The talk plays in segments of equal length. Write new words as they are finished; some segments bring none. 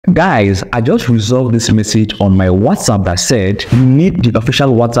Guys, I just resolved this message on my WhatsApp that said you need the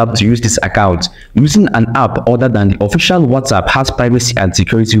official WhatsApp to use this account. Using an app other than the official WhatsApp has privacy and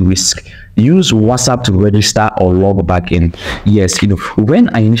security risk. Use WhatsApp to register or log back in. Yes, when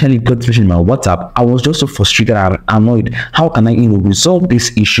I initially got this in my WhatsApp, I was just so frustrated and annoyed. How can I resolve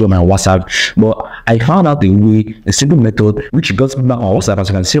this issue on my WhatsApp? But I found out a simple method which got me back on WhatsApp. As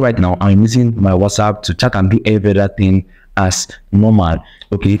you can see right now, I'm using my WhatsApp to chat and do every other thing as normal.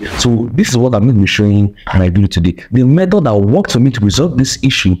 Okay, so this is what I'm going to be showing in my video today. The method that worked for me to resolve this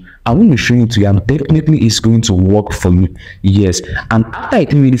issue, I'm going to be showing it to you, and definitely is going to work for you. Yes, and after I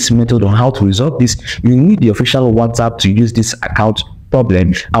tell you this method on how to resolve this, you need the official WhatsApp to use this account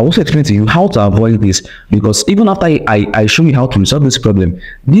problem. I'll also explain to you how to avoid this, because even after I show you how to resolve this problem,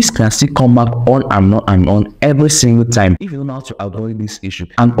 this can still come back on and on every single time if you don't know how to avoid this issue.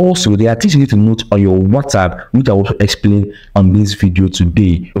 And also, there are things you need to note on your WhatsApp, which I will explain on this video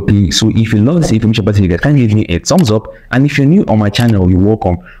today. Okay, so if you love this information, but you can give me a thumbs up, and if you're new on my channel, you're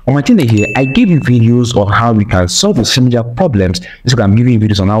welcome. On my channel here, I give you videos on how we can solve the similar problems. So I'm giving you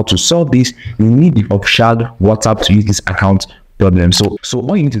videos on how to solve this. You need the official WhatsApp to use this account problem. So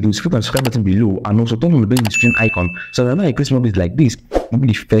all you need to do is click on the subscribe button below, and also turn on the bell notification icon, so whenever I create more videos like this, you'll be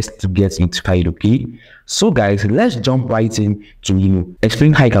the first to get notified. Okay, so guys, let's jump right in to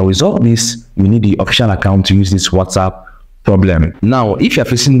explain how you can resolve this. You need the official account to use this WhatsApp problem. Now, if you're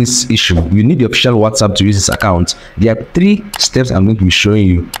facing this issue, you need the official WhatsApp to use this account. There are 3 steps I'm going to be showing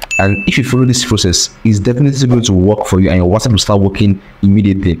you, and if you follow this process, it's definitely going to work for you, and your WhatsApp will start working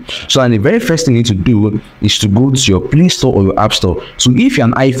immediately. So, and the very first thing you need to do is to go to your Play Store or your App Store. So if you're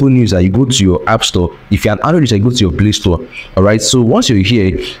an iPhone user, you go to your App Store. If you're an Android user, you go to your Play Store. All right, so once you're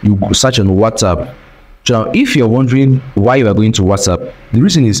here, you search on WhatsApp. So if you're wondering why you are going to WhatsApp, the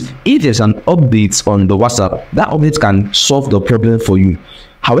reason is if there's an update on the WhatsApp, that update can solve the problem for you.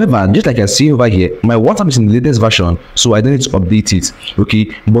 However, just like I see over here, my WhatsApp is in the latest version, so I don't need to update it. Okay,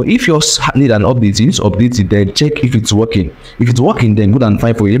 but if you need an update, you need to update it, then check if it's working. If it's working, then good and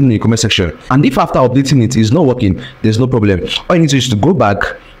fine for you. Let me know in the comment section. And if after updating it is not working, there's no problem. All you need to do is to go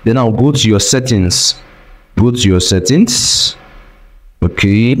back, then I'll go to your settings. Go to your settings.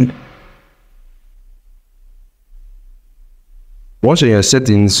 Okay. Once you're in your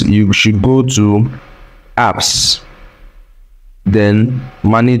settings, you should go to apps, then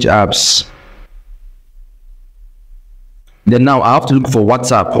manage apps. Then now I have to look for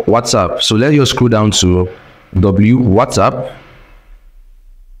WhatsApp. So let's just scroll down to WhatsApp.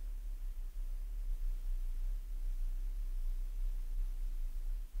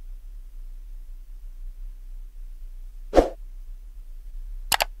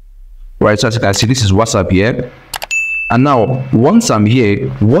 Right, so as you can see, this is WhatsApp here. And now, once I'm here,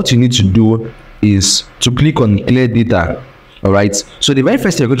 what you need to do is to click on clear data. All right, so the very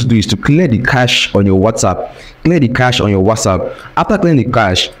first thing you're going to do is to clear the cache on your WhatsApp. Clear the cache on your WhatsApp. After clearing the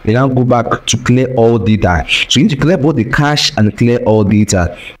cache, you now go back to clear all data. So you need to clear both the cache and clear all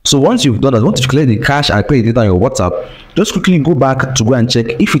data. So once you've done that, once you clear the cache and clear the data on your WhatsApp, just quickly go back to go and check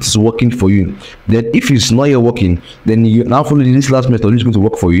if it is working for you. Then if it's not yet working, then you now follow this last method which is going to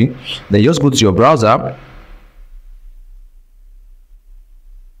work for you. Then you just go to your browser,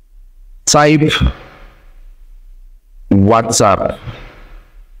 type WhatsApp,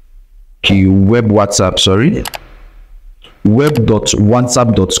 okay,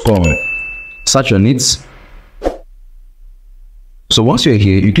 web.whatsapp.com. Search on it. So once you're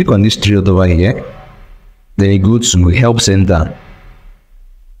here, you click on this 3 over here, then you go to help center.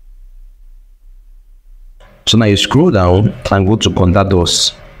 So now you scroll down and go to contact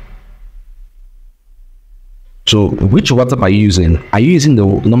us. So which WhatsApp are you using? Are you using the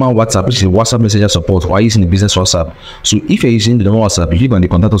normal WhatsApp, which is WhatsApp Messenger support, or are you using the business WhatsApp? So if you're using the normal WhatsApp, you click on the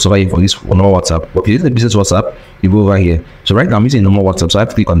contact us over here for this normal WhatsApp. But if you're using the business WhatsApp, you go over here. So right now I'm using normal WhatsApp, so I have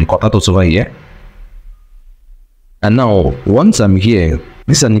to click on the contact us over here. And now once I'm here,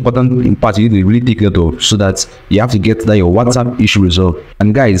 this is an important part you need to really take note of, so that you have to get that your WhatsApp issue resolved.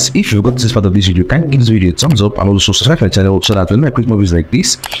 And guys, if you've got to this part of this video, can you give this video a thumbs up and also subscribe to my channel, so that when I create more videos like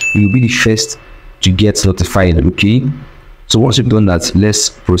this, you will be the first to get notified. Okay, so once you've done that, let's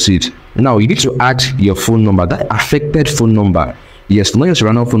proceed. Now you need to add your phone number, that affected phone number. Yes, not your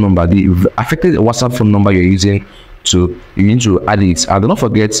random phone number, the affected WhatsApp phone number you're using. So you need to add it, and do not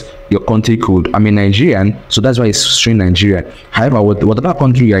forget your country code. I'm a Nigerian, so that's why it's showing Nigeria. However, whatever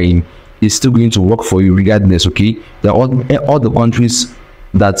country you're in is still going to work for you regardless. Okay, all the countries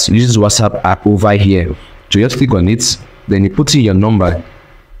that uses WhatsApp are over here. So just click on it, then you put in your number.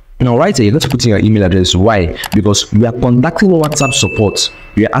 Now right here, you're going to put in your email address. Why? Because we are contacting WhatsApp support.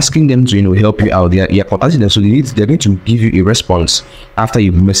 We are asking them to help you out. You're contacting them, so they're going to give you a response after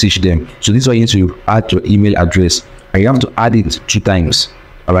you message them. So this is why you need to add your email address, and you have to add it 2 times.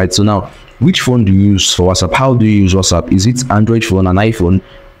 All right. So now, which phone do you use for WhatsApp? How do you use WhatsApp? Is it Android phone, an iPhone,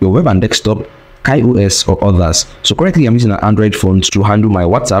 your web and desktop, iOS, or others? So currently I'm using an Android phone to handle my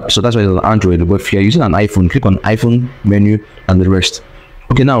WhatsApp, so that's why it's an Android. But if you're using an iPhone, click on iPhone menu and the rest.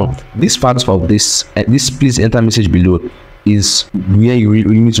 Okay, now this part of this please enter message below is where you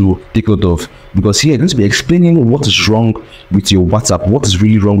really need to take note of, because here it's going to be explaining what is wrong with your WhatsApp, what is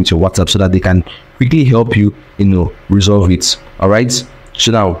really wrong with your WhatsApp, so that they can quickly help you resolve it. All right,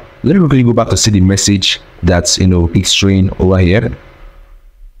 so now let me quickly go back to see the message that's it's showing over here.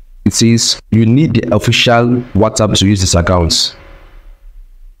 It says you need the official WhatsApp to use this account.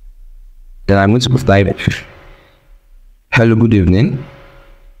 Then I'm going to type hello, good evening.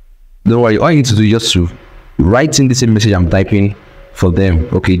 Don't worry, all you need to do is just to write in the same message I'm typing for them.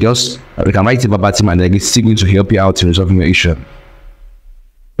 Okay, just we can write it about him, and then it's still going to help you out in resolving your issue.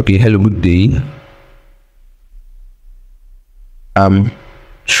 Okay, hello, good day. I'm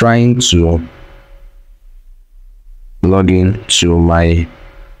trying to log in to my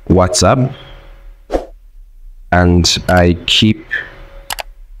WhatsApp, and I keep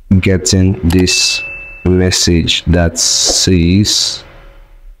getting this message that says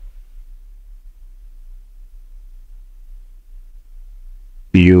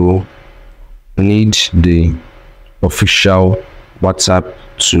you need the official WhatsApp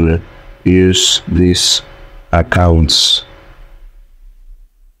to use this account.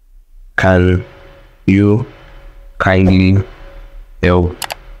 Can you kindly help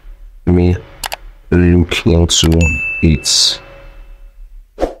me look into it?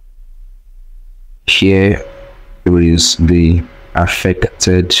 Here is the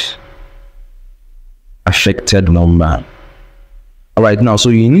affected number. All right, now so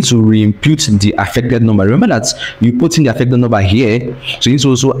you need to re-input the affected number. Remember that you put in the affected number here, so you need to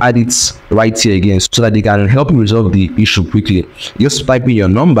also add it right here again, so that they can help you resolve the issue quickly. Just type in your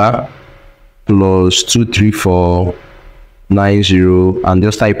number +23490 and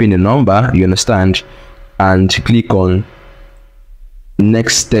just type in the number, you understand, and click on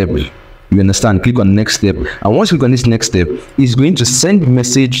next step. You understand? Click on next step, and once you click on this next step, it's going to send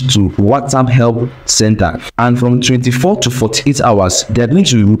message to WhatsApp help center, and from 24 to 48 hours they're going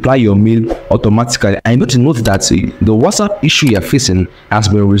to reply your mail automatically. I need to note that the WhatsApp issue you're facing has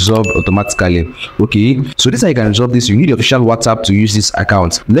been resolved automatically. Okay, so this is how you can resolve this. You need the official WhatsApp to use this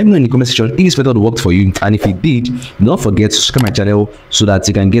account. Let me know in the comment section if this method worked for you, and if it did, don't forget to subscribe my channel so that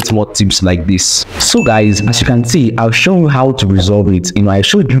you can get more tips like this. So guys, as you can see, I'll show you how to resolve it. I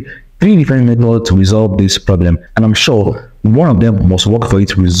showed you 3 different methods to resolve this problem, and I'm sure one of them must work for you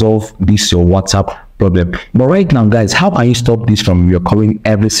to resolve this your WhatsApp problem. But right now guys, how can you stop this from recurring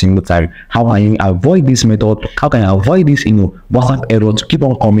every single time? How can you avoid this method? How can you avoid this WhatsApp error to keep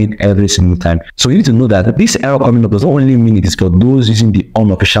on coming every single time? So you need to know that this error coming up does not only mean it is for those using the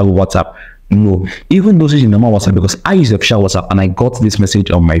unofficial WhatsApp. No, even those using normal WhatsApp, because I use the official WhatsApp and I got this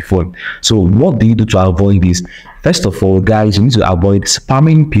message on my phone. So what do you do to avoid this? First of all, guys, you need to avoid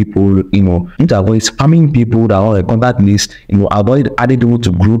spamming people. You need to avoid spamming people that are on the contact list. Avoid adding people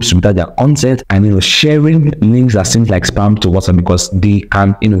to groups without their consent, and sharing links that seems like spam to WhatsApp, because they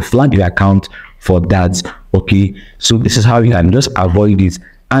can flag your account for that. Okay, so this is how you can just avoid it.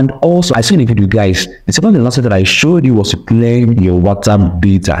 And also, I seen a video, guys. The second last that I showed you was to clear your WhatsApp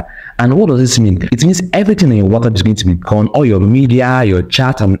data. And what does this mean? It means everything in your WhatsApp is going to be gone, all your media, your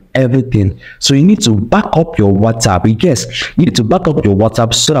chat, and everything. So you need to back up your WhatsApp. Yes, you need to back up your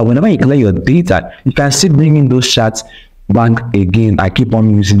WhatsApp so that whenever you clear your data, you can still bring in those chats back again. I keep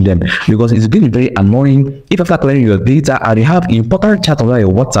on using them, because it's going to be very annoying if after clearing your data and you have important chat on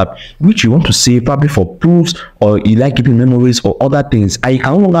your WhatsApp which you want to save, probably for proofs, or you like keeping memories or other things, and you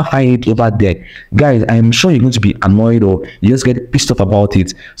can no longer find it over there. Guys, I am sure you're going to be annoyed, or you just get pissed off about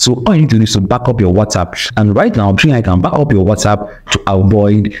it. So all you need to do is to back up your WhatsApp, and right now I'm sure I can back up your WhatsApp to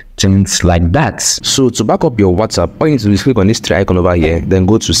avoid things like that. So to back up your WhatsApp, all you need to do is click on this 3 icon over here, then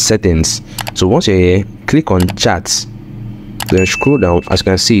go to settings. So once you're here, click on chats, then scroll down. As you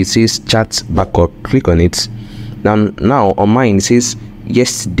can see, it says chat backup. Click on it. Now on mine it says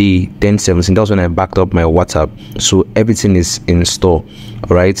yesterday 10/17. That was when I backed up my WhatsApp, so everything is in store.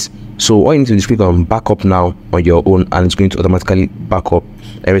 All right, so all you need to do is click on backup now on your own, and it's going to automatically back up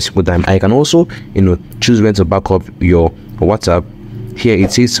every single time. And you can also choose when to back up your WhatsApp. Here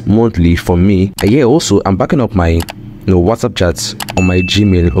it says monthly for me. And here also I'm backing up my WhatsApp chats on my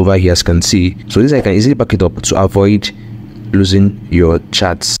Gmail over here, as you can see. So this I can easily back it up to avoid losing your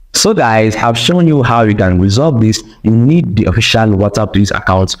chats. So guys, I've shown you how you can resolve this. You need the official WhatsApp to this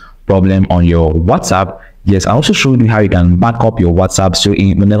account problem on your WhatsApp. Yes, I also showed you how you can back up your WhatsApp, so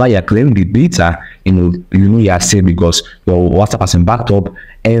whenever you're clearing the data, you know you are safe because your WhatsApp has been backed up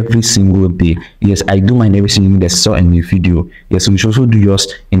every single day. Yes, I do mine every single day, saw in the video. Yes, we should also do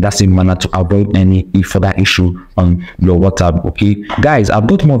yours in that same manner to avoid any further issue on your WhatsApp. Okay guys, I've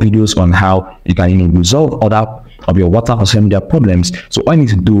got more videos on how you can resolve other of your WhatsApp or social media problems. So all you need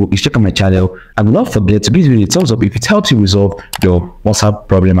to do is check out my channel, and do not forget to give me a thumbs up if it helps you resolve your WhatsApp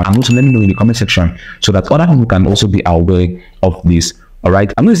problem, and also let me know in the comment section so that other people can also be aware of this. All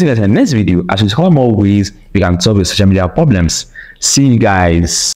right, I'm going to see you guys in the next video as we discover more ways we can solve your social media problems. See you guys.